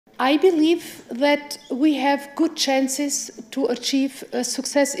I believe that we have good chances to achieve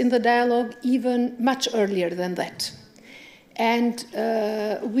success in the dialogue even much earlier than that. And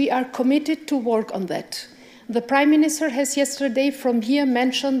we are committed to work on that. The Prime Minister has yesterday from here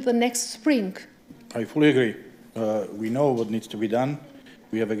mentioned the next spring. I fully agree. We know what needs to be done.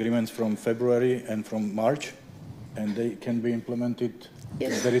 We have agreements from February and from March, and they can be implemented.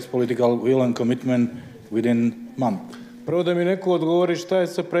 Yes. There is political will and commitment within a month. Prvo da mi neko odgovori šta je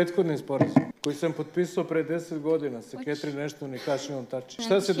sa prethodnim sporazumom koji sam potpisao pre 10 godina sa Ketrin Ashton i Hašimom Tačijem.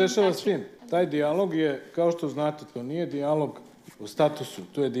 Šta se dešava s tim? Taj dijalog je, kao što znate, to nije dijalog o statusu,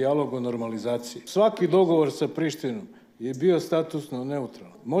 to je dijalog o normalizaciji. Svaki dogovor sa Prištinom je bio statusno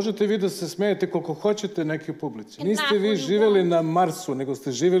neutralan. Možete vi da se smijete koliko hoćete neki publici. Niste vi živjeli na Marsu, nego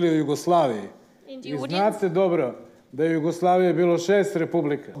ste živjeli u Jugoslaviji. I znate dobro da je Jugoslavija bilo 6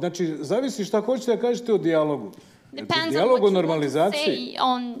 republika. Znači, zavisi šta hoćete da kažete o dijalogu. Dijalog o normalizaciji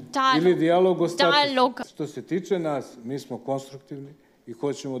ili dijalog o statusu. Što se tiče nas, mi smo konstruktivni i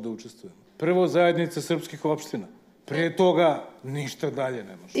hoćemo da učestvujemo. Prvo zajednica srpskih opština. Prije toga ništa dalje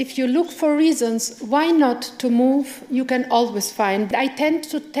ne može. If you look for reasons why not to move, you can always find. I tend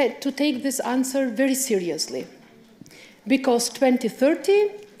to take this answer very seriously. Because 2030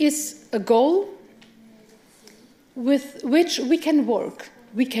 is a goal with which we can work.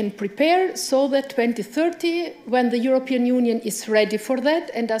 We can prepare so that 2030, when the European Union is ready for that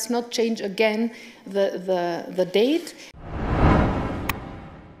and does not change again the date.